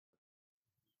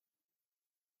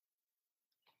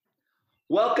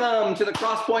Welcome to the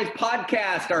CrossPoints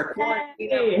podcast, our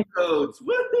quarantine episodes.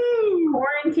 Woohoo!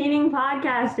 Quarantining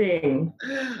podcasting.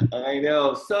 I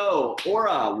know. So,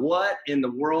 Orah, what in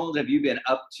the world have you been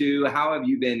up to? How have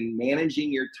you been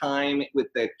managing your time with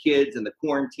the kids and the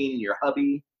quarantine and your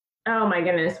hubby? Oh my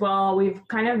goodness. Well, we've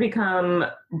kind of become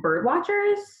bird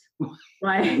watchers.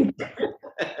 Like,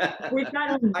 we've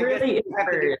gotten really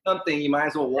into something. You might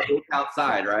as well walk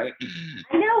outside, right?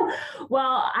 I know.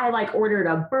 Well, I ordered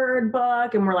a bird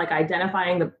book, and we're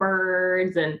identifying the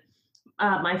birds. And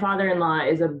my father-in-law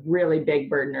is a really big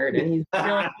bird nerd, and he's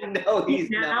really no, he's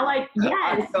now not. yes,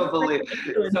 I don't believe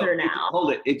it. So, now.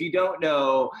 Hold it. If you don't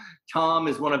know, Tom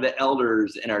is one of the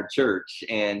elders in our church,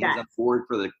 and he's on board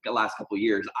for the last couple of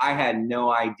years. I had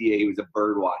no idea he was a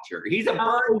bird watcher. He's a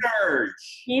bird nerd.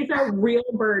 He's a real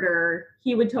birder.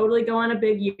 He would totally go on a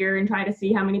big year and try to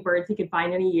see how many birds he could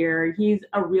find in a year. He's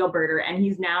a real birder, and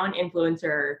he's now an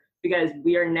influencer because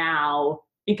we are now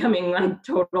becoming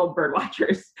total bird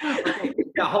watchers.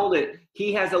 Now hold it.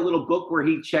 He has a little book where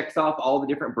he checks off all the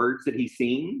different birds that he's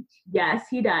seen. Yes,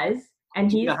 he does. And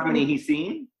do you know how many he's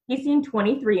seen? He's seen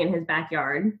 23 in his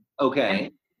backyard. Okay.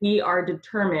 And we are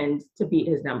determined to beat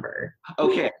his number.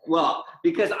 Okay. Well,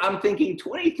 because I'm thinking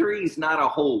 23 is not a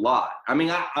whole lot. I mean,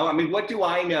 what do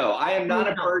I know? I am not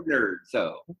a bird nerd,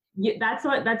 so. Yeah, that's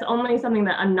only something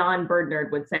that a non-bird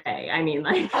nerd would say. I mean,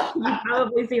 you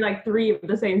probably see 3 of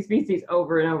the same species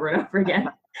over and over and over again.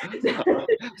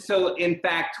 So in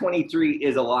fact, 23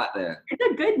 is a lot then.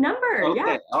 It's a good number. Okay,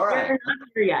 yeah. All right. We're not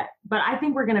here yet, but I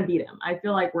think we're going to beat him. I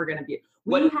feel like we're going to beat him.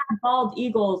 We have bald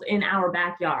eagles in our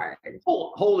backyard.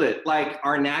 Hold it. Like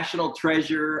our national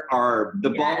treasure are the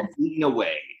balls eaten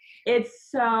away. It's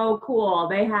so cool.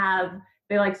 They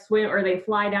swim or they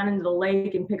fly down into the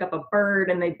lake and pick up a bird,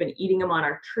 and they've been eating them on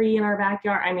our tree in our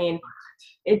backyard. I mean,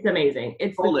 it's amazing.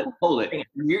 Hold it.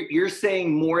 You're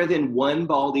saying more than one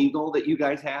bald eagle that you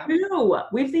guys have? 2.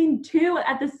 We've seen 2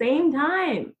 at the same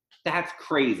time. That's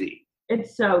crazy.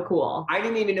 It's so cool. I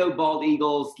didn't even know bald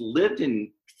eagles lived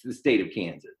in the state of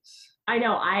Kansas. I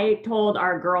know. I told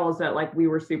our girls that we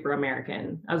were super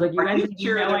American. I was like, you guys have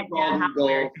no idea how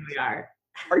American we are.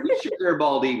 Are you sure they're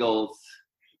bald eagles?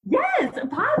 Yes,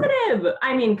 positive.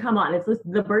 I mean, come on. It's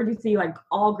the bird you see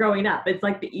all growing up. It's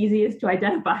the easiest to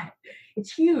identify.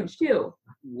 It's huge too.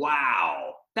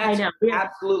 Wow. That's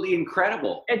absolutely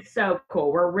incredible. It's so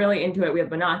cool. We're really into it. We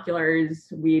have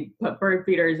binoculars. We put bird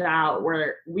feeders out.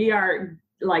 We are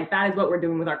that is what we're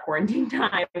doing with our quarantine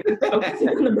time. Focusing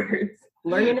on the birds,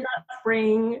 learning about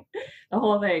spring, the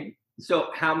whole thing. So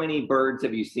how many birds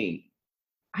have you seen?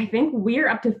 I think we're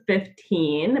up to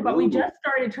 15, but we just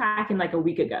started tracking a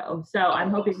week ago. So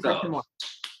I'm hoping for some more.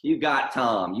 You got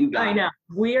Tom. I know.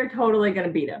 We are totally going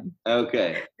to beat him.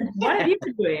 Okay. What have you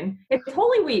been doing? It's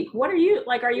Holy Week. What are you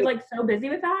are you so busy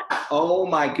with that? Oh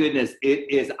my goodness. It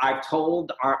is. I've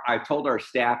told our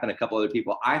staff and a couple other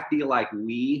people, I feel like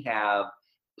we have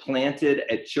planted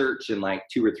a church in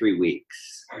 2 or 3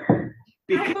 weeks.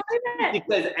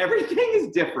 Because everything is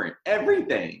different.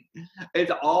 Everything.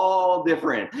 It's all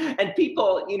different. And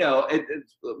people,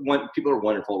 people are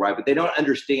wonderful, right? But they don't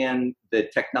understand the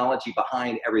technology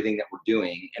behind everything that we're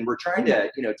doing. And we're trying to,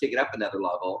 take it up another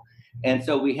level. And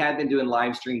so we had been doing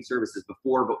live stream services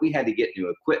before, but we had to get new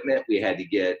equipment. We had to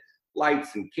get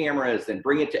lights and cameras and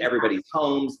bring it to everybody's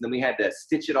homes. And then we had to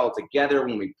stitch it all together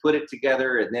when we put it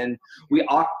together. And then we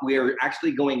are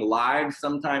actually going live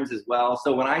sometimes as well.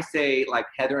 So when I say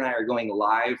Heather and I are going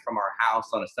live from our house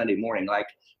on a Sunday morning,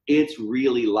 it's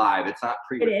really live. It's not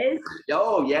It is?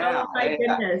 Oh yeah. Oh my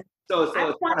goodness. So I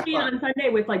was watching on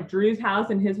Sunday with Drew's house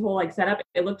and his whole setup.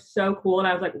 It looked so cool, and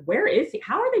I was like, "Where is he?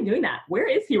 How are they doing that? Where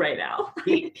is he right now?"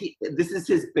 This is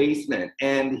his basement,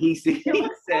 and he said,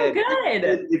 so good.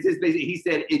 It's his basement. He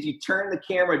said, if you turn the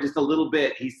camera just a little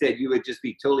bit, he said you would just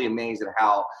be totally amazed at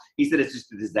how. He said it's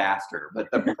just a disaster,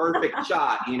 but the perfect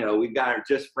shot. We've got it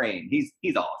just framed.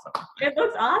 He's awesome. It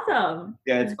looks awesome.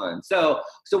 Yeah, it's fun. So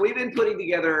we've been putting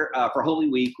together for Holy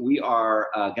Week. We are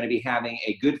going to be having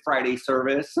a Good Friday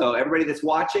service. So everybody that's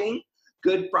watching,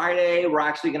 Good Friday, we're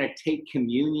actually going to take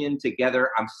communion together.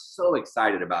 I'm so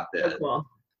excited about this. Cool.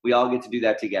 We all get to do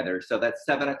that together. So that's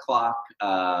 7 o'clock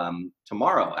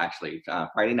tomorrow, actually,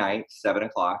 Friday night, 7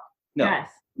 o'clock. No. Yes.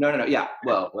 No. Yeah.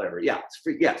 Well, whatever. Yeah. It's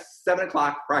free. Yes. 7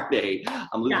 o'clock Friday.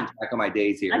 I'm losing track of my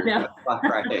days here. I know. 7 o'clock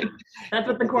Friday. That's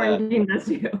what the quarantine does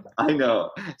to you. I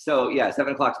know. So yeah,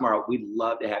 7 o'clock tomorrow. We'd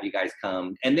love to have you guys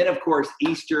come. And then of course,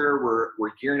 Easter,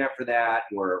 we're gearing up for that.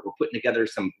 We're putting together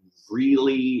some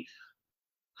really,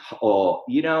 I'll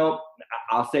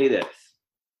say this.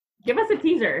 Give us a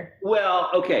teaser. Well,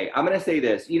 okay, I'm going to say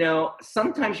this. You know,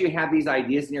 sometimes you have these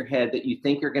ideas in your head that you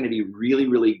think are going to be really,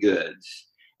 really good.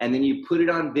 And then you put it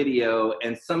on video,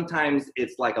 and sometimes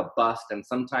it's like a bust, and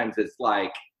sometimes it's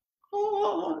like,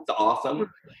 oh, it's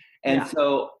awesome. And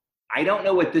so I don't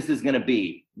know what this is going to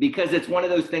be, because it's one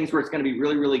of those things where it's going to be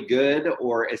really, really good,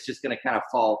 or it's just going to kind of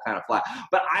fall kind of flat.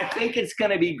 But I think it's going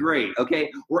to be great,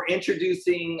 okay? We're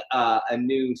introducing a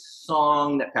new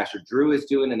song that Pastor Drew is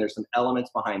doing, and there's some elements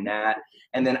behind that.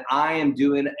 And then I am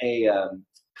doing a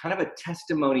kind of a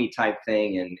testimony type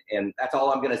thing, and that's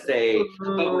all I'm going to say.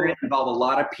 But we're going to involve a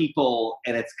lot of people,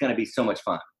 and it's going to be so much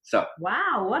fun. So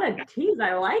wow, what a tease.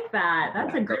 I like that.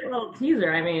 That's a great little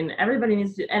teaser. I mean, everybody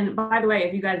needs to, and by the way,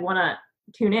 if you guys want to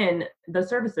tune in, the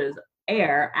services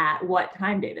air at what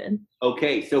time, David?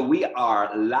 Okay, so we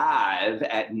are live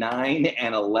at 9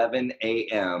 and 11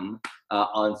 a.m.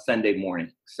 On Sunday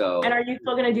morning. So. And are you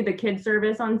still going to do the kids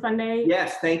service on Sunday?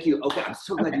 Yes, thank you. Okay, I'm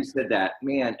so glad you said that.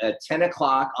 Man, at 10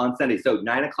 o'clock on Sunday. So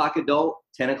 9 o'clock adult,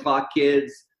 10 o'clock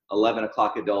kids, 11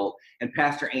 o'clock adult. And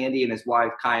Pastor Andy and his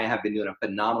wife, Kaya, have been doing a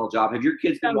phenomenal job. Have your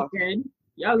kids been watching?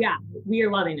 Good. Oh, yeah. We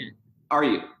are loving it. Are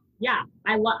you? Yeah.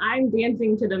 I'm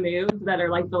dancing to the moves that are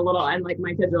like the little, and like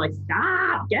my kids are like,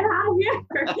 stop, get out of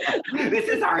here. This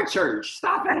is our church.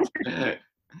 Stop it.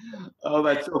 Oh,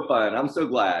 that's so fun. I'm so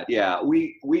glad. Yeah.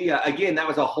 We again, that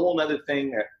was a whole nother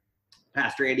thing that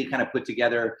Pastor Andy kind of put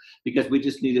together, because we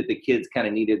just knew that the kids kind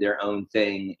of needed their own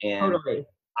thing. And totally.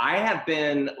 I have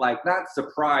been like, not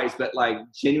surprised, but like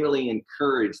genuinely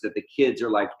encouraged that the kids are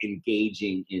like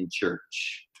engaging in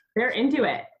church. They're into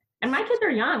it. And my kids are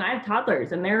young. I have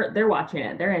toddlers, and they're watching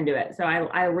it. They're into it. So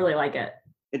I really like it.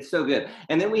 It's so good.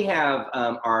 And then we have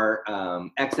our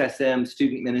XSM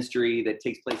student ministry that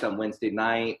takes place on Wednesday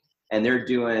night. And they're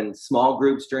doing small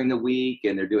groups during the week,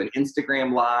 and they're doing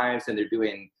Instagram lives, and they're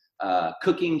doing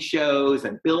cooking shows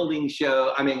and building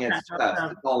shows. I mean, it's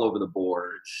all over the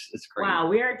board. It's crazy. Wow,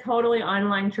 we are totally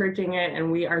online churching it,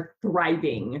 and we are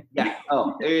thriving. Yeah.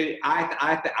 Oh,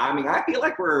 I mean, I feel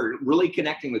like we're really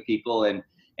connecting with people, and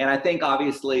I think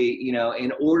obviously, you know,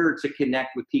 in order to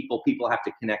connect with people, people have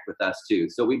to connect with us too.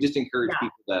 So we just encourage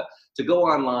people to go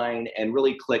online and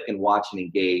really click and watch and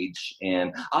engage.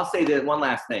 And I'll say that one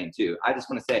last thing too. I just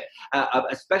want to say,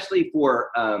 especially for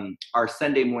our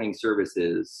Sunday morning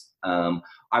services,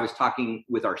 I was talking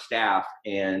with our staff,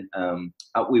 and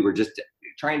we were just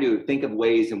trying to think of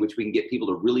ways in which we can get people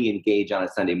to really engage on a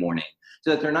Sunday morning, so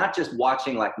that they're not just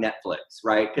watching like Netflix,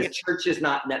 right? Because church is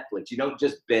not Netflix. You don't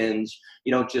just binge,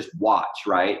 you don't just watch,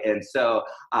 right? And so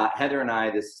Heather and I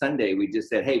this Sunday, we just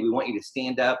said, hey, we want you to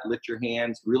stand up, lift your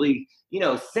hands, really, you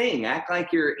know, sing, act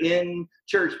like you're in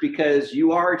church, because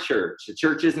you are church. The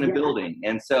church isn't a building.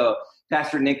 And so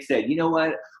Pastor Nick said, you know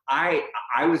what? I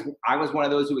was one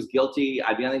of those who was guilty.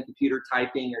 I'd be on the computer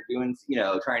typing or doing, you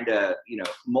know, trying to, you know,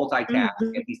 multitask.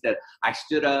 And he said, I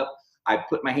stood up, I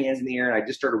put my hands in the air, and I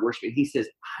just started worshiping. He says,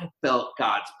 I felt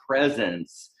God's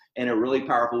presence in a really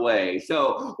powerful way.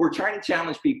 So we're trying to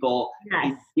challenge people,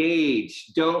 engage,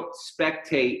 don't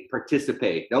spectate,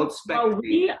 participate. Don't spectate. Well,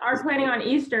 we are planning on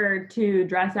Easter to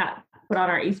dress up, put on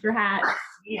our Easter hats,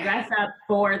 dress up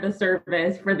for the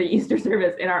service, for the Easter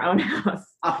service in our own house.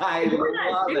 I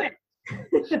love it.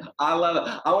 I love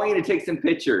it. I want you to take some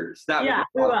pictures. We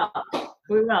will.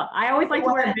 We will. I always like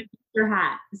to wear a big Easter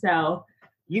hat, so.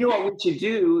 You know what we should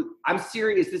do? I'm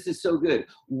serious. This is so good.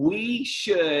 We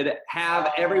should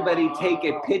have everybody take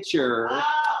a picture.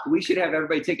 We should have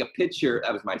everybody take a picture.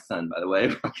 That was my son, by the way.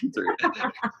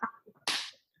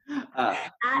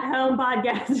 At home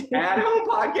podcast. At home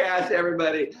podcast,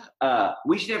 everybody.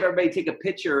 We should have everybody take a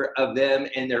picture of them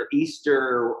in their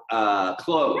Easter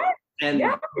clothes. And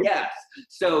yes,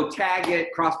 so tag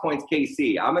it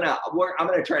CrossPointsKC. I'm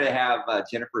gonna try to have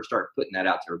Jennifer start putting that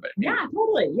out to everybody. Yeah,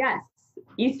 totally. Yes.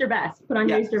 Easter best. Put on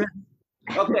your Easter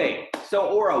best. Okay, so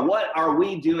Orah, what are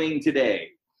we doing today?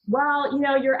 Well, you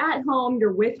know, you're at home,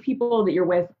 you're with people that you're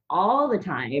with all the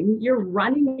time, you're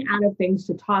running out of things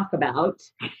to talk about.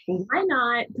 Why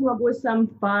not come up with some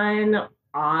fun,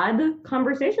 odd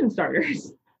conversation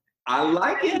starters? I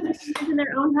like it. In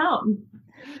their own home.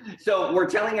 So we're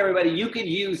telling everybody you could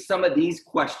use some of these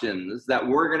questions that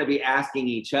we're going to be asking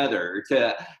each other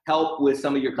to help with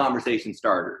some of your conversation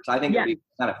starters. I think it'd be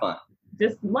kind of fun.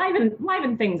 Just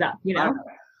liven things up, you know?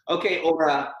 Okay,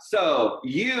 Orah, so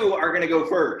you are going to go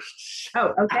first.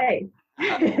 Oh, okay.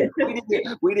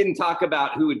 we didn't talk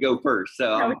about who would go first,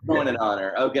 so I'm throwing it on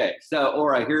her. Okay, so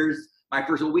Orah, here's my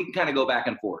first one. We can kind of go back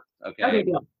and forth, okay?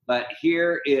 Deal. But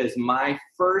here is my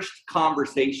first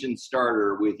conversation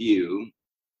starter with you.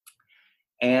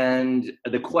 And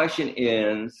the question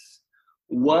is,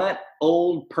 What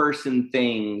old person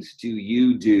things do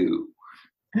you do?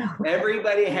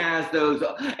 Everybody has those,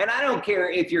 and I don't care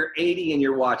if you're 80 and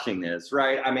you're watching this,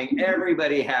 right? I mean,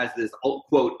 everybody has this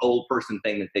quote old person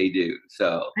thing that they do.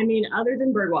 So I mean, other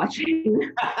than bird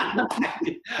watching.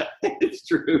 It's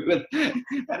true.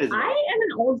 That is. I am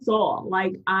an old soul.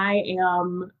 Like I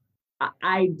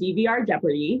DVR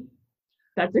Jeopardy.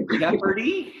 That's a great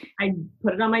Jeopardy? I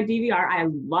put it on my DVR. I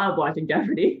love watching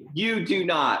Jeopardy. You do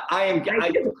not.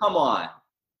 Come on.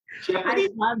 Jeopardy? I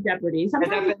love Jeopardy.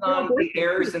 Sometimes has that been on the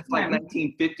air since like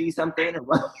 1950 something? Or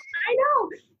what? I know.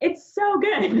 It's so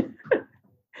good.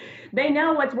 They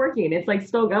know what's working. It's like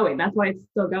still going. That's why it's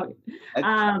still going.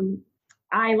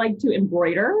 I like to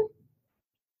embroider.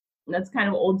 That's kind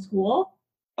of old school.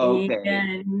 Okay.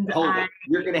 And Hold it.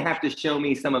 You're going to have to show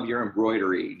me some of your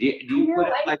embroidery. Do you put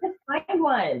it I have to find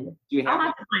one. Do you I'll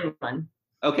have to find one.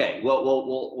 Okay, well,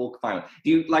 we'll find one.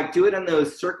 Do you like do it on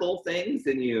those circle things?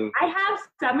 And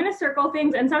I'm going to circle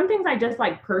things, and some things I just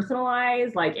like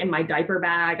personalize, like in my diaper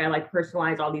bag. I like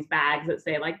personalize all these bags that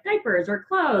say like diapers or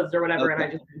clothes or whatever, and I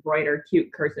just embroider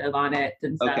cute cursive on it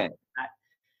and stuff. Okay. Like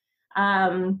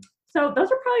that. So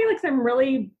those are probably like some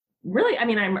really, I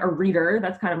mean, I'm a reader.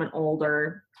 That's kind of an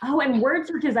older. Oh, and word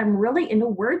searches. I'm really into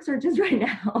word searches right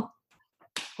now.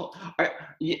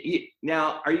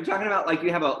 Now, are you talking about like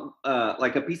you have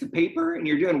a piece of paper and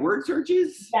you're doing word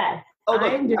searches? Yes. Oh,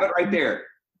 look, you have it right there.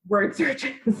 Word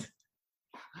searches.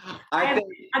 I have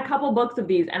a couple books of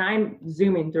these, and I'm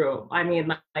zooming through. I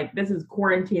mean, like this is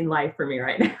quarantine life for me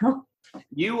right now.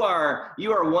 You are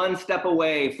one step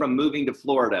away from moving to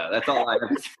Florida. That's all I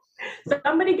have to say.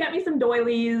 Somebody get me some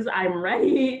doilies. I'm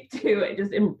ready to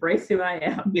just embrace who I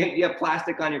am. Do you have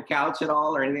plastic on your couch at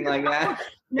all or anything like that?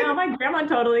 No, my grandma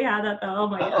totally had that though. Oh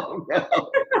my God. Oh, no.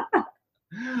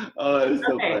 Oh, that's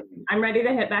so funny. I'm ready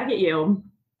to hit back at you.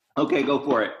 Okay, go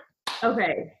for it.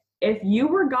 Okay. If you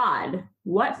were God,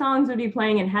 what songs would be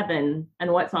playing in heaven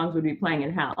and what songs would be playing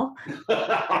in hell?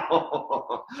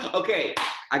 Okay,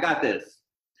 I got this.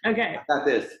 Okay. I got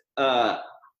this.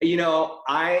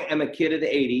 I am a kid of the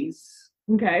 80s.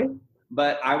 Okay.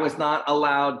 But I was not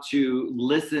allowed to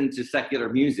listen to secular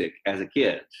music as a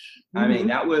kid. Mm-hmm. I mean,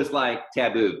 that was like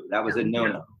taboo. That was a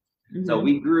no-no. Mm-hmm. So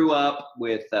we grew up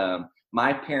with,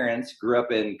 my parents grew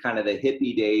up in kind of the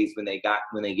hippie days when they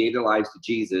gave their lives to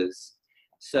Jesus.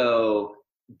 So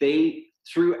they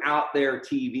threw out their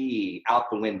TV out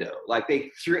the window. Like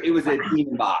it was a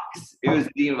demon box. It was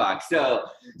a demon box. So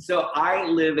I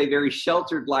live a very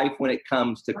sheltered life when it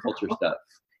comes to culture stuff.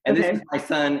 And This is my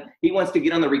son. He wants to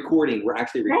get on the recording. We're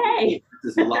actually recording. Hey.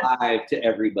 This is live to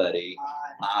everybody.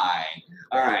 Hi.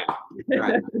 All right.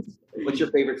 What's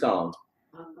your favorite song?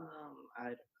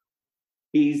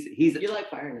 He's. You like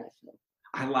Fire and Ice? Though.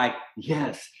 I like,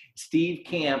 yes, Steve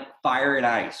Camp, Fire and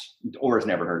Ice. Orah's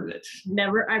never heard of it.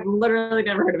 Never. I've literally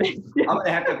never heard of it. I'm going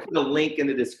to have to put a link in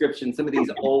the description, some of these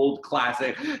old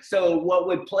classic. So what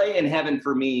would play in heaven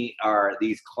for me are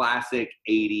these classic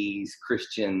 80s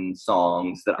Christian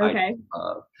songs that I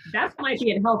love. That might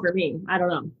be in hell for me. I don't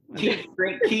know. Keith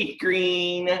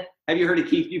Green. Have you heard of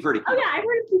Keith? You've heard of Keith. Oh, yeah, I've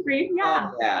heard of Keith Green. Yeah.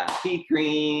 Oh, yeah. Keith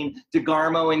Green,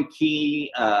 Degarmo and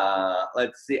Key.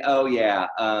 Let's see. Oh, yeah.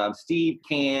 Steve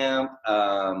Camp.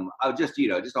 Just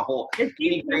a whole. Is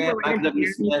Steve Camp related to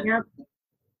Jeremy Camp?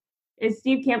 Is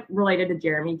Steve Camp related to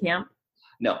Jeremy Camp?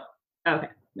 No. Okay.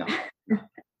 No.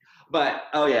 But,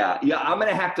 oh, yeah. Yeah, I'm going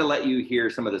to have to let you hear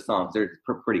some of the songs. They're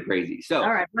pretty crazy. So,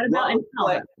 all right. What about in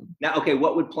hell? Now, okay,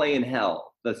 what would play in hell?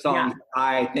 The songs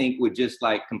I think would just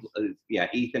like,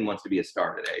 Ethan wants to be a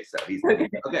star today. So he's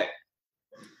okay.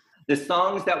 The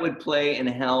songs that would play in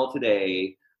hell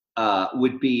today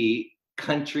would be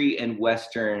country and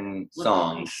Western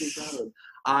songs.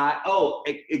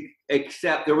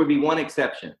 Except there would be one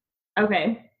exception.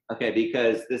 Okay. Okay,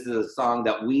 because this is a song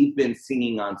that we've been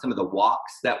singing on some of the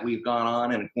walks that we've gone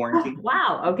on in quarantine.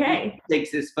 Wow, okay. He takes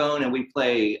his phone and we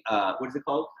play, what is it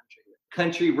called?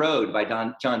 Country Road by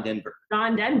John Denver.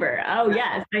 John Denver. Oh,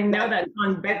 yes. I know that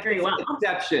song very well.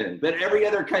 Exception. But every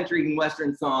other country and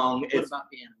Western song is not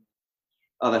piano.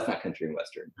 Oh, that's not country and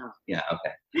Western. Oh. Yeah,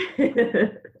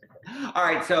 okay. All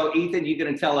right, so Ethan, you're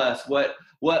going to tell us what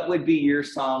would be your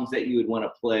songs that you would want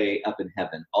to play up in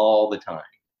heaven all the time?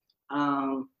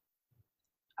 I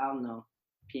don't know.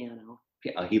 Piano.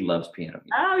 He loves piano.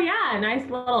 Oh, yeah. A nice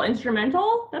little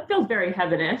instrumental. That feels very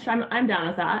heavenish. I'm down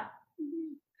with that.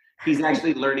 He's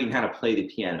actually learning how to play the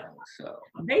piano. So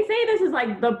they say this is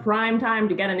like the prime time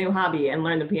to get a new hobby and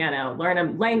learn the piano, learn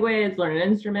a language, learn an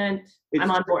instrument. I'm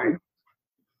on board.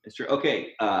 It's true.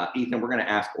 Okay, Ethan, we're going to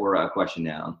ask Orah a question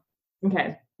now.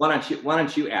 Okay. Why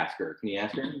don't you ask her? Can you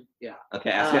ask her? Yeah.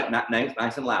 Okay, ask it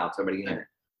nice and loud so everybody can hear.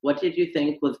 What did you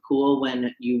think was cool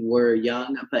when you were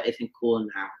young, but isn't cool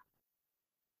now?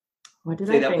 What did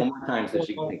Say I that think? one more time so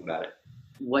she can think about it.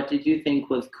 What did you think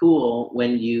was cool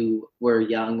when you were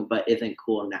young, but isn't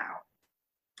cool now?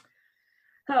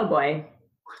 Oh boy,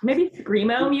 maybe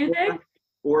screamo music.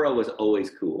 Orah was always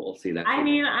cool. See that? I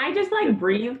mean, I just like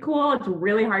breathe cool. It's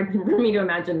really hard for me to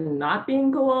imagine not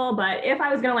being cool. But if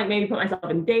I was gonna like maybe put myself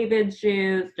in David's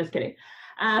shoes, just kidding.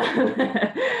 I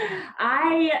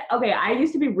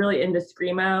used to be really into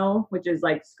screamo, which is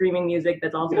like screaming music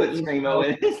that's also what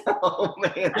screamo is. Oh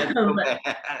man, that's so bad.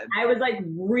 I was like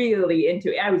really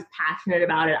into it. I was passionate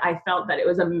about it. I felt that it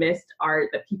was a missed art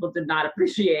that people did not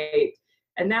appreciate.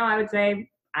 And now I would say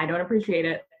I don't appreciate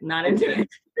it. Not into it.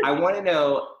 I want to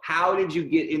know, how did you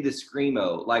get into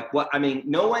screamo? Like what? I mean,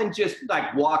 no one just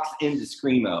like walks into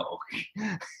screamo.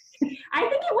 I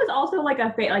think it was also like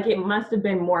like it must have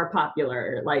been more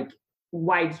popular, like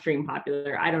widestream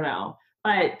popular. I don't know,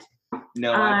 but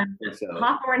no, I don't think so.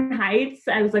 Hawthorne Heights.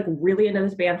 I was like really into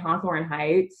this band Hawthorne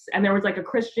Heights, and there was like a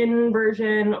Christian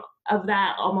version of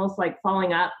that, almost like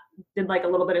Falling Up. Did like a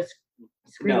little bit of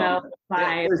screamo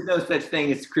vibe. There's no such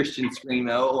thing as Christian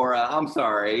screamo, or I'm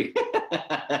sorry.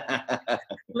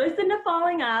 Listen to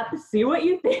Falling Up, see what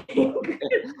you think.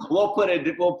 We'll put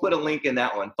a link in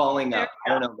that one. Falling Up.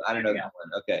 I don't know that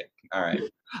one. Okay. All right.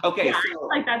 Okay. Yeah, so,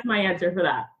 like that's my answer for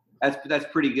that. That's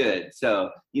pretty good.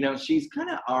 So, she's kind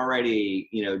of already,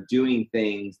 doing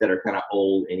things that are kind of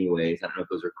old anyways. I don't know if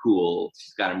those are cool.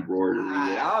 She's got embroidery.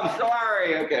 Oh, I'm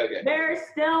sorry. Okay. They're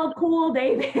still cool,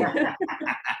 David.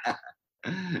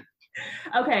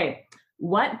 Okay.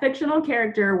 What fictional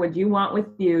character would you want with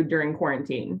you during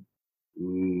quarantine?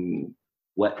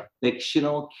 What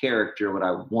fictional character would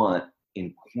I want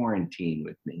in quarantine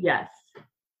with me? Yes.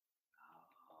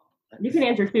 You can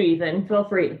answer too, Ethan. Feel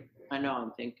free. I know,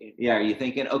 I'm thinking. Yeah, are you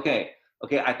thinking? Okay.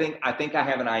 I think I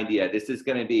have an idea. This is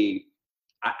going to be,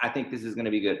 I think this is going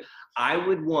to be good. I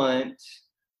would want,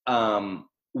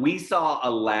 we saw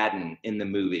Aladdin in the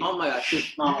movie. Oh my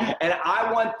gosh, and I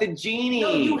want the genie.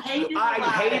 No, you hated Aladdin. I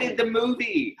hated the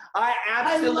movie. I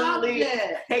absolutely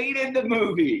hated the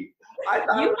movie.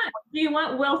 Do you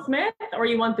want Will Smith or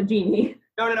you want the genie?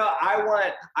 No.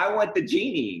 I want the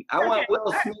genie. I want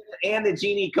Will Smith and the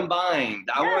genie combined.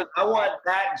 I want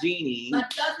that genie.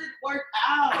 That doesn't work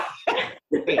out.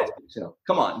 So,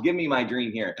 come on, give me my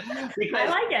dream here. Because I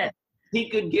like it. He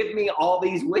could give me all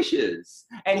these wishes,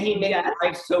 and he made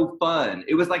life so fun.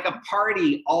 It was like a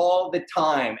party all the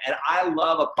time, and I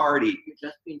love a party. You're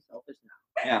just being selfish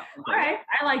now. Yeah. All right,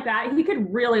 I like that. He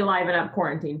could really liven up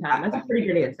quarantine time. That's a pretty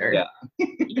good answer. Yeah.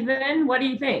 Ethan, what do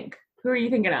you think? Who are you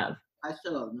thinking of? I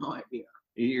still have no idea.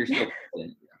 You're still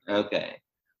thinking. Okay.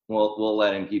 We'll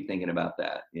let him keep thinking about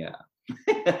that. Yeah.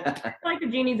 I feel like the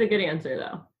genie's a good answer,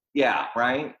 though. Yeah,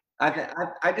 right?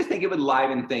 I just think it would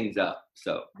liven things up.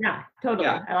 So. Yeah, totally.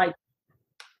 Yeah. I like.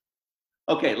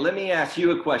 Okay, let me ask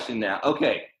you a question now.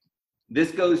 Okay, this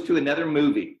goes to another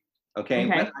movie. Okay.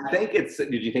 But I think it's.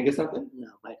 Did you think of something? No.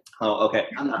 Oh, okay.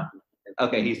 I'm not.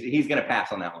 Okay, he's gonna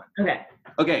pass on that one. Okay.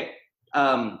 Okay.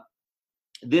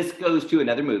 This goes to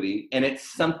another movie, and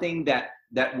it's something that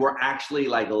we're actually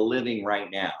like living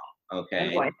right now.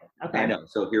 Okay. Okay. I know.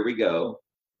 So here we go.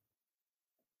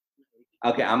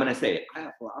 Okay, I'm gonna say it.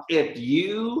 If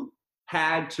you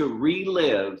had to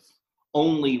relive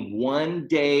only one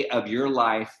day of your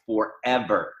life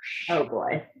forever, oh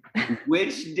boy,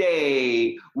 which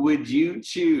day would you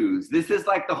choose? This is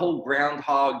like the whole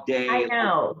Groundhog Day. I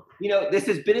know. This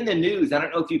has been in the news. I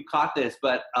don't know if you've caught this,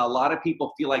 but a lot of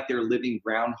people feel like they're living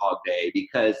Groundhog Day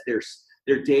because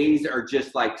their days are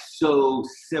just like so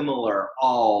similar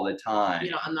all the time.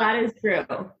 That is true.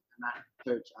 I'm not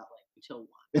in church until 1.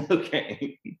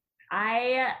 Okay.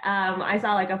 I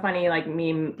saw like a funny like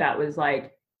meme that was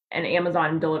like an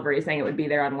Amazon delivery saying it would be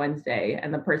there on Wednesday,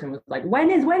 and the person was like,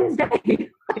 "When is Wednesday?"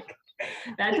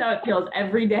 That's how it feels.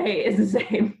 Every day is the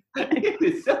same. It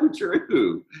is so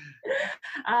true.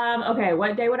 Okay,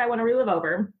 what day would I want to relive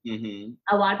over? Mm-hmm.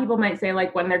 A lot of people might say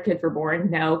like when their kids were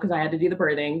born. No, because I had to do the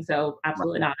birthing, so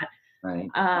absolutely not. Right.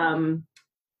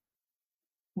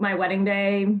 My wedding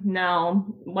day,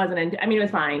 no, wasn't into. I mean, it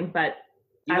was fine, but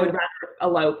I would rather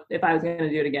elope if I was going to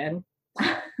do it again.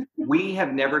 We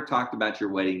have never talked about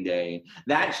your wedding day.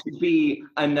 That should be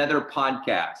another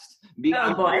podcast.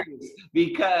 Oh boy.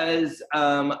 Because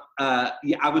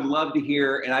yeah, I would love to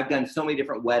hear, and I've done so many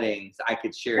different weddings. I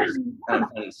could share some kind of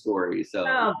funny stories. So,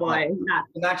 oh boy,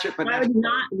 not sure, but I would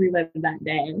not relive that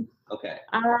day. Okay.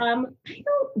 I don't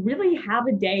really have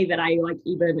a day that I like,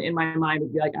 even in my mind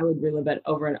would be like I would relive it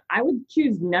over, and I would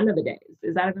choose none of the days.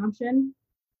 Is that an option?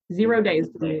 0 days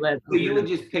to relive. So you would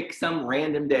just pick some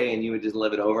random day and you would just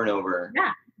live it over and over.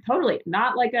 Yeah, totally.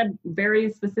 Not like a very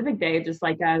specific day, just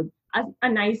like a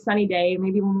nice sunny day,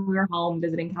 maybe when we were home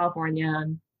visiting California,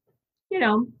 you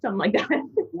know, something like that.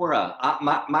 Orah,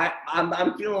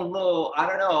 I'm feeling a little, I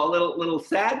don't know, a little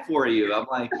sad for you. I'm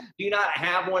like, do you not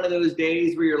have one of those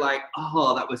days where you're like,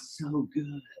 oh, that was so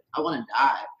good? I want to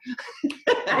die.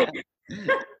 I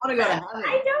want to go to heaven.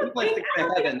 I don't think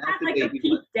I've had like a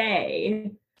peak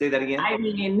day. Say that again? I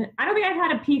mean, I don't think I've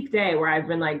had a peak day where I've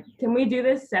been like, can we do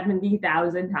this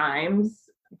 70,000 times?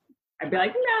 I'd be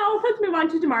like, no, let's move on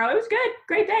to tomorrow. It was good.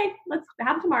 Great day. Let's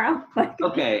have tomorrow.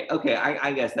 Okay.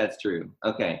 I guess that's true.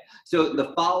 Okay. So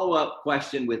the follow-up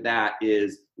question with that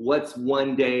is, what's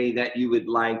one day that you would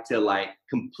like to like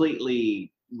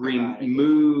completely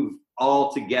remove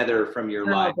altogether from your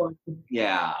life? Boy.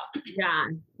 Yeah. Yeah.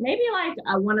 Maybe like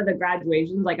one of the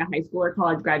graduations, like a high school or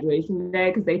college graduation day,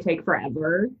 because they take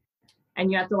forever.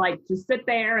 And you have to like just sit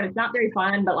there, and it's not very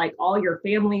fun, but like all your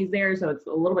family's there, so it's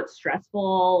a little bit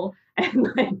stressful. And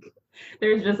like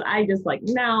I just like,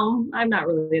 no, I'm not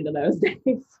really into those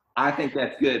days. I think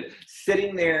that's good.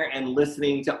 Sitting there and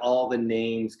listening to all the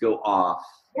names go off.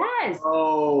 Yes.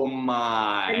 Oh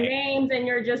my. The names, and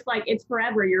you're just like, it's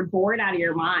forever. You're bored out of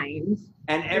your mind.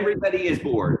 And everybody is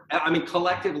bored. I mean,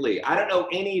 collectively, I don't know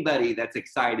anybody that's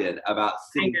excited about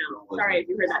seeing. I know. Sorry if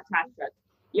you heard that trash truck.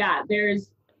 Yeah,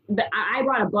 I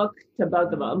brought a book to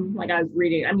both of them. Like I was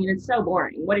reading. I mean, it's so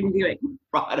boring. What are you doing?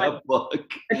 Brought a book.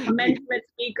 The commencement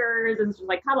speakers, and she's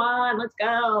like, come on, let's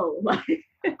go.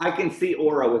 I can see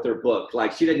Orah with her book.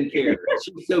 Like, she didn't care.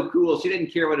 She's so cool. She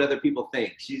didn't care what other people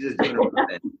think. She's just doing her own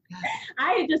thing.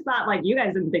 I just thought, like, you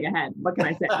guys didn't think ahead. What can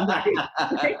I say?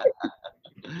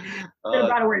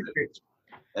 About a word search.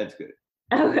 That's good.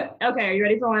 Okay, are you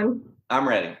ready for one? I'm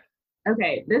ready.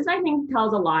 Okay, this I think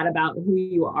tells a lot about who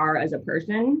you are as a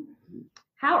person.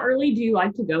 How early do you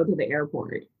like to go to the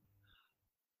airport?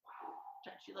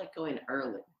 She like going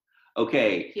early.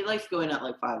 Okay. He likes going at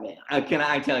like 5 a.m. Can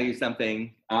I tell you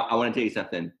something? I want to tell you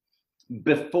something.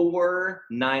 Before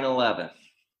 9/11,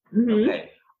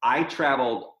 okay, I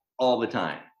traveled all the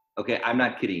time. Okay, I'm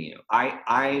not kidding you.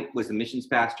 I was a missions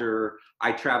pastor.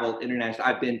 I traveled international.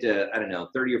 I've been to, I don't know,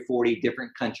 30 or 40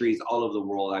 different countries all over the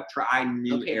world. I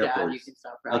knew airports. Dad, you can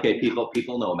stop bragging. Okay,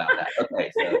 people know about that.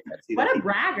 Okay, so what a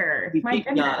bragger. My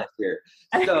goodness. Here.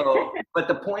 So, but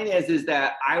the point is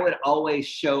that I would always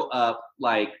show up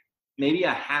like maybe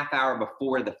a half hour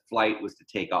before the flight was to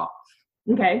take off.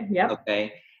 Okay, yep.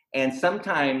 Okay, and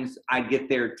sometimes I'd get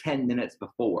there 10 minutes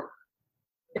before.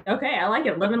 Okay, I like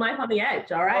it. Living life on the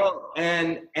edge. All right. Oh,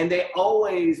 and they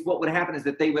always, what would happen is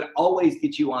that they would always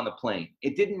get you on the plane.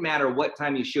 It didn't matter what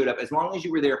time you showed up. As long as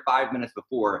you were there 5 minutes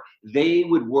before, they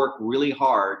would work really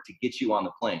hard to get you on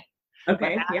the plane.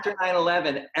 Okay. But after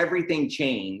 9/11, everything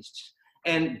changed.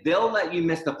 And they'll let you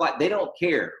miss the flight. They don't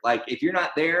care. Like, if you're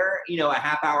not there, you know, a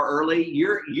half hour early,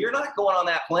 you're not going on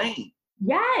that plane.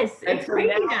 Yes. And so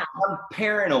now I'm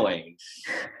paranoid.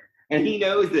 And he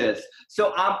knows this.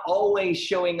 So I'm always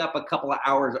showing up a couple of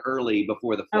hours early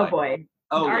before the flight. Oh boy.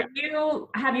 Oh,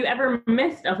 have you ever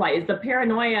missed a flight? Is the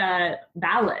paranoia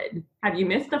valid? Have you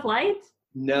missed a flight?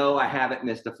 No, I haven't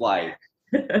missed a flight.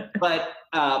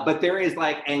 But there is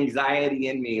like anxiety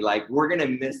in me. Like, we're going to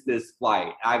miss this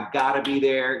flight. I've got to be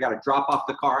there. Got to drop off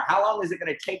the car. How long is it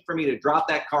going to take for me to drop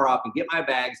that car off and get my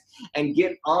bags and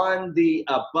get on the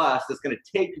bus that's going to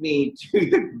take me to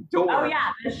the door? Oh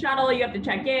yeah, the shuttle. You have to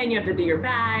check in. You have to do your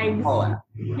bags. Oh,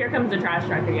 yeah. Here comes the trash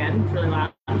truck again. It's really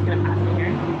loud. I'm just going to pass me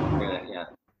here. Yeah.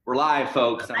 We're live,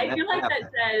 folks. I feel like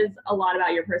that says a lot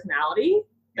about your personality.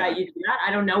 That you do that.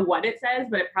 I don't know what it says,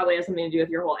 but it probably has something to do with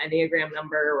your whole Enneagram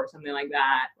number or something like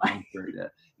that. I'm sure it does.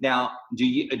 Now, do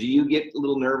you get a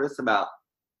little nervous about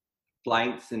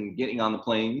flights and getting on the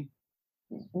plane?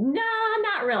 No,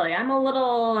 not really. I'm a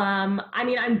little, I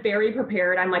mean, I'm very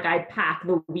prepared. I'm like, I pack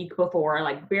the week before,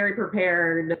 like very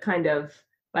prepared kind of,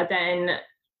 but then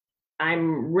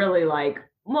I'm really like,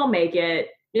 we'll make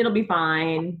it. It'll be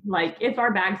fine. Like, if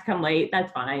our bags come late,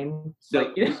 that's fine.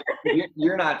 So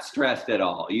you're not stressed at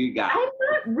all. You got it. I'm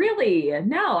not really.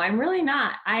 No, I'm really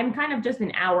not. I'm kind of just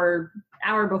an hour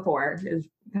before is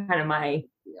kind of my,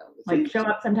 like, show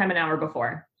up sometime an hour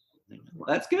before. Well,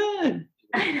 that's good.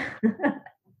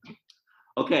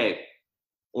 Okay,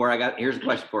 here's a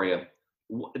question for you.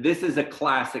 This is a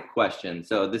classic question,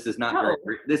 so this is not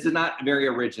very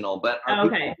original, but people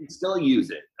can still use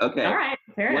it. Okay. All right,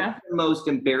 fair enough. What's the most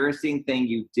embarrassing thing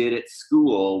you did at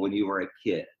school when you were a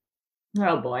kid?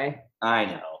 Oh boy. I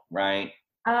know, right?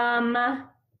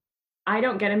 I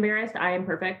don't get embarrassed. I am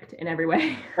perfect in every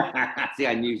way. See,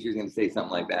 I knew she was going to say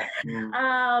something like that.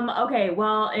 Okay,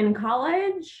 well, in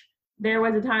college, there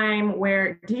was a time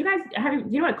where, do you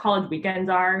know what college weekends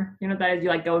are? You know what that is? You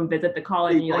like go and visit the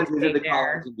college and you like stay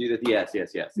there. And do the, yes.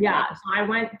 Yeah, so I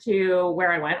went to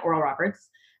where I went, Oral Roberts,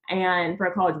 and for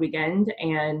a college weekend,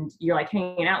 and you're like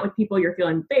hanging out with people, you're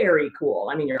feeling very cool.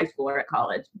 I mean, you're a high schooler at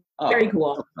college. Very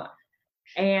cool.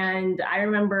 And I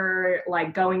remember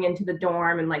like going into the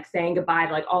dorm and like saying goodbye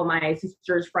to like all my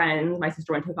sister's friends. My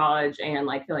sister went to college and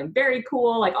like feeling very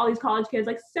cool. Like all these college kids,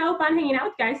 like so fun hanging out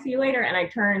with you guys. See you later. And I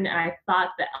turned and I thought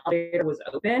the elevator was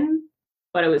open,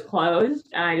 but it was closed.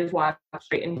 And I just walked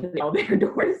straight into the elevator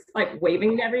doors, like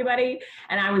waving to everybody.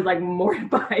 And I was like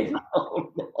mortified.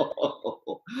 Oh no.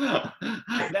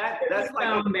 That's like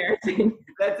so embarrassing.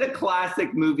 That's a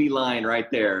classic movie line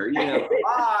right there. You know,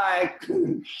 bye.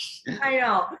 I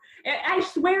know. I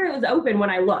swear it was open when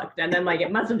I looked, and then like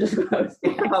it must have just closed.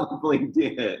 It probably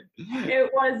did. It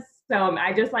was so.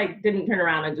 I just like didn't turn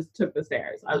around and just took the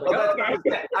stairs. I was like,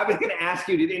 okay. I was going to ask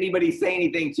you, did anybody say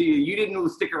anything to you? You didn't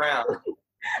stick around.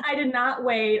 I did not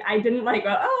wait. I didn't like go,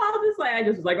 I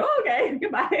just was like, oh, okay,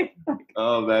 goodbye.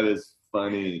 Oh, that is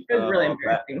funny. It was really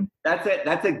embarrassing.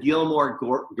 That's a Gilmore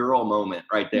Girl moment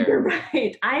right there. You're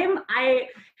right. I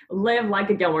live like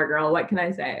a Gilmore Girl. What can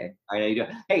I say? I know you do.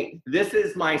 Hey, this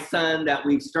is my son that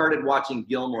we've started watching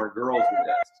Gilmore Girls with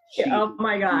us. Oh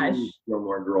my gosh.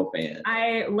 Gilmore Girl fan.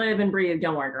 I live and breathe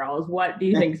Gilmore Girls. What do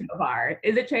you think so far?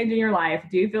 Is it changing your life?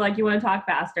 Do you feel like you want to talk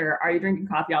faster? Are you drinking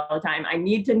coffee all the time? I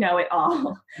need to know it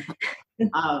all.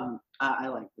 I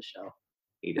like the show.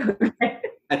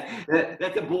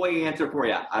 That's a boy answer for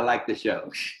you. I like the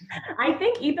show. I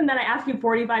think, Ethan, that I asked you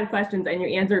 45 questions and you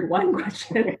answered one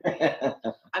question.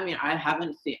 I mean, we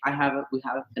haven't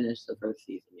finished the first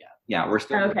season yet. Yeah, we're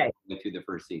still going through the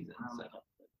first season. So.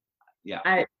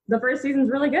 Yeah. The first season's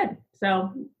really good.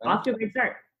 So off to a great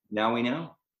start. Now we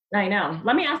know. I know.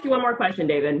 Let me ask you one more question,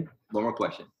 David. One more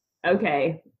question.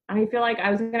 Okay. I feel like I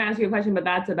was going to ask you a question, but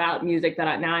that's about music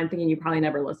that now I'm thinking you probably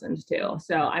never listened to.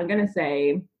 So I'm going to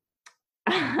say,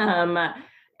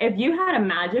 if you had a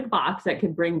magic box that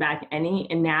could bring back any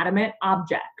inanimate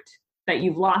object that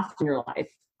you've lost in your life,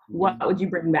 what would you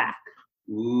bring back?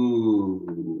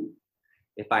 Ooh.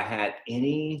 If I had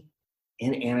any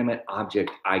inanimate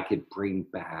object I could bring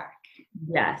back.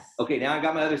 Yes. Okay, now I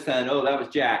got my other son. Oh, that was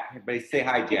Jack. Everybody say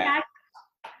hi, Jack.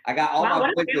 I got all my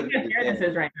what a family affair this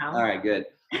is right now. All right, good.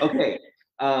 Okay.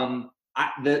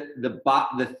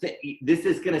 This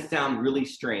is going to sound really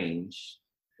strange.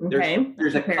 Okay.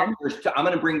 There's a couple. I'm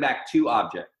going to bring back two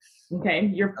objects. Okay.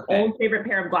 Your old favorite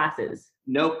pair of glasses.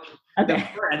 Nope. Okay.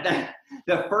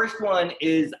 The first one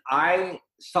is I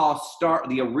saw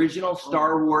the original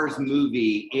Star Wars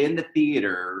movie in the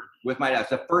theater with my dad. It's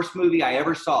the first movie I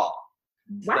ever saw.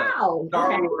 Wow.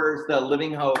 Star Wars, The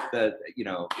Living Hope, A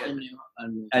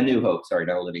New Hope. Sorry,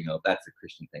 not A Living Hope. That's a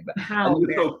Christian thing. But A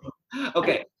New Hope.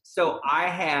 Okay, so I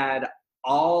had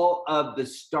all of the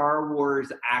Star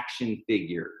Wars action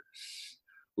figures.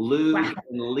 Luke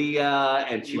and Leia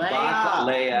and Chewbacca.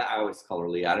 Leia. I always call her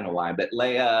Leia. I don't know why, but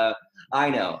Leia. I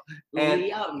know. And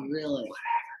Leia, really.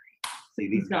 See,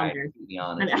 these guys, to be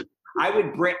honest. I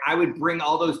would bring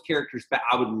all those characters back.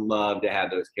 I would love to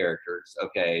have those characters.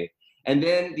 Okay. And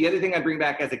then the other thing I bring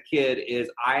back as a kid is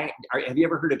have you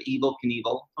ever heard of Evel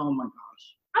Knievel? Oh my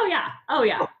gosh. Oh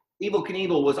yeah. Evel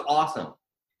Knievel was awesome.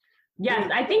 Yes,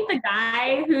 I think the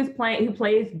guy who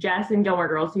plays Jess in Gilmore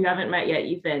Girls, who you haven't met yet,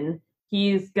 Ethan,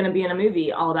 he's gonna be in a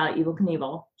movie all about Evel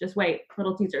Knievel. Just wait,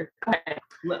 little teaser. Go ahead.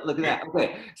 Look at that.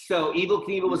 Okay, so Evel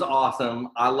Knievel was awesome.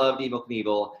 I loved Evel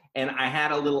Knievel, and I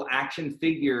had a little action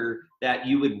figure that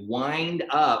you would wind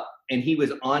up, and he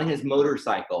was on his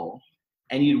motorcycle.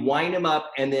 And you'd wind him up,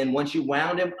 and then once you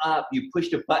wound him up, you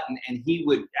pushed a button, and he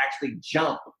would actually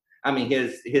jump. I mean,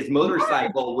 his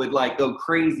motorcycle would like go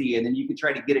crazy, and then you could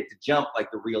try to get it to jump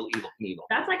like the real Evel Knievel.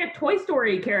 That's like a Toy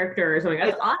Story character or something.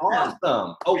 That's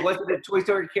awesome. Oh, was it a Toy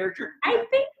Story character? I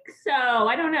think so.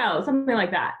 I don't know. Something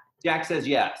like that. Jack says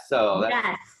yes. So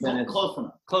that's close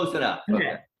enough. Close enough.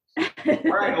 Okay.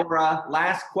 All right, Orah.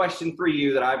 Last question for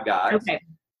you that I've got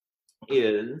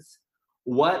is,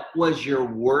 what was your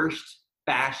worst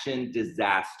fashion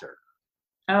disaster?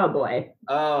 Oh boy.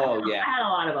 Oh yeah. I had a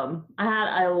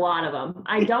lot of them.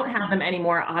 I don't have them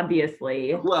anymore,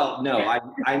 obviously. Well, no,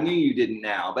 I knew you didn't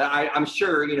now, but I'm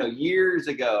sure, years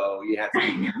ago you had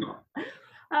I know.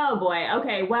 Oh boy.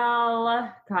 Okay.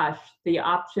 Well, gosh, the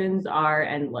options are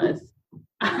endless.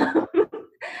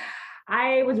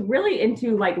 I was really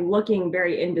into like looking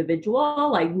very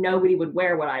individual, like nobody would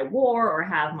wear what I wore or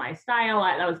have my style.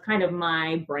 That was kind of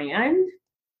my brand.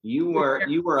 You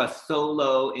were a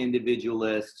solo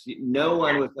individualist. No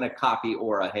one was going to copy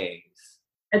Orah Hayes.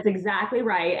 That's exactly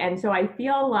right. And so I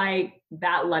feel like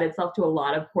that led itself to a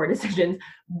lot of poor decisions.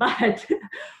 But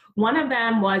one of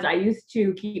them was I used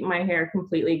to keep my hair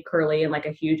completely curly and like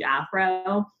a huge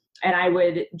afro. And I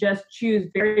would just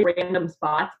choose very random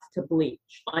spots to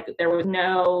bleach. Like there was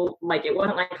no, like it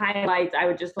wasn't like highlights. I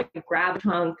would just like grab a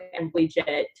chunk and bleach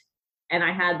it. And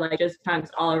I had like just chunks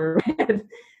all over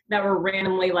that were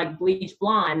randomly like bleach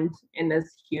blonde in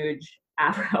this huge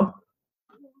afro.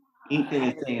 Ethan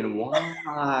is saying,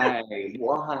 why?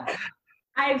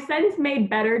 I've since made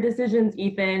better decisions,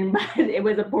 Ethan, but it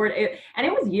was and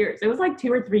it was years. It was like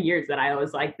 2 or 3 years that I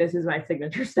was like, this is my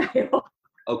signature style.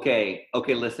 Okay,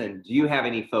 listen, do you have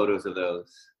any photos of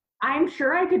those? I'm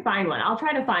sure I could find one. I'll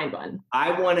try to find one.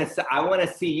 I want to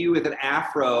see you with an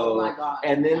afro,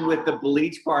 and then with the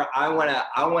bleach part. I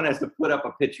want us to put up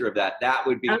a picture of that. That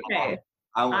would be okay.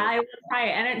 Awesome. I will try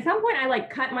it. And at some point I like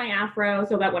cut my afro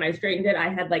so that when I straightened it, I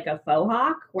had like a faux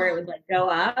hawk where it would like go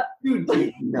up. You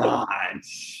did not.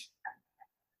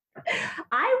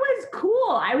 I was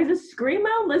cool. I was a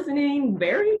screamo listening,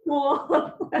 very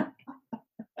cool.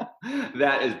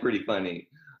 That is pretty funny.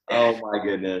 Oh my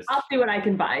goodness. I'll see what I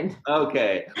can find.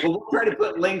 Okay. Well, we'll try to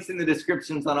put links in the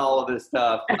descriptions on all of this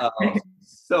stuff.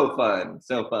 So fun.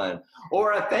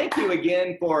 Orah, thank you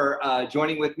again for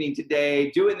joining with me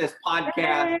today, doing this podcast.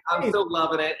 Hey. I'm so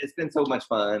loving it. It's been so much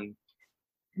fun.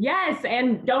 Yes,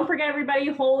 and don't forget, everybody,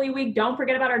 Holy Week. Don't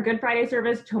forget about our Good Friday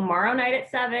service tomorrow night at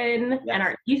 7, and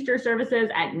our Easter services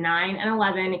at 9 and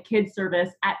 11, kids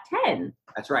service at 10.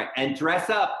 That's right. And dress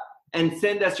up and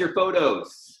send us your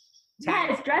photos.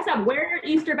 Yes, dress up. Wear your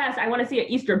Easter best. I want to see it.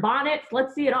 Easter bonnets.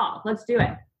 Let's see it all. Let's do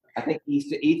it. I think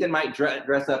Ethan might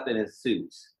dress up in his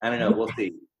suit. I don't know. We'll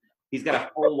see. He's got a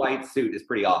full white suit. It's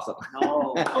pretty awesome.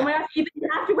 Oh my gosh, Ethan, you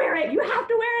have to wear it. You have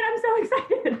to wear it. I'm so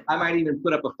excited. I might even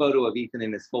put up a photo of Ethan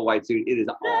in his full white suit. It is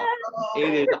awesome.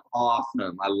 It is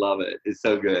awesome. I love it. It's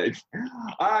so good.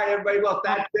 All right, everybody. Well,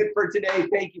 that's it for today.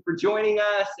 Thank you for joining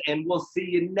us, and we'll see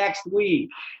you next week.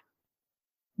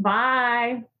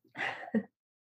 Bye.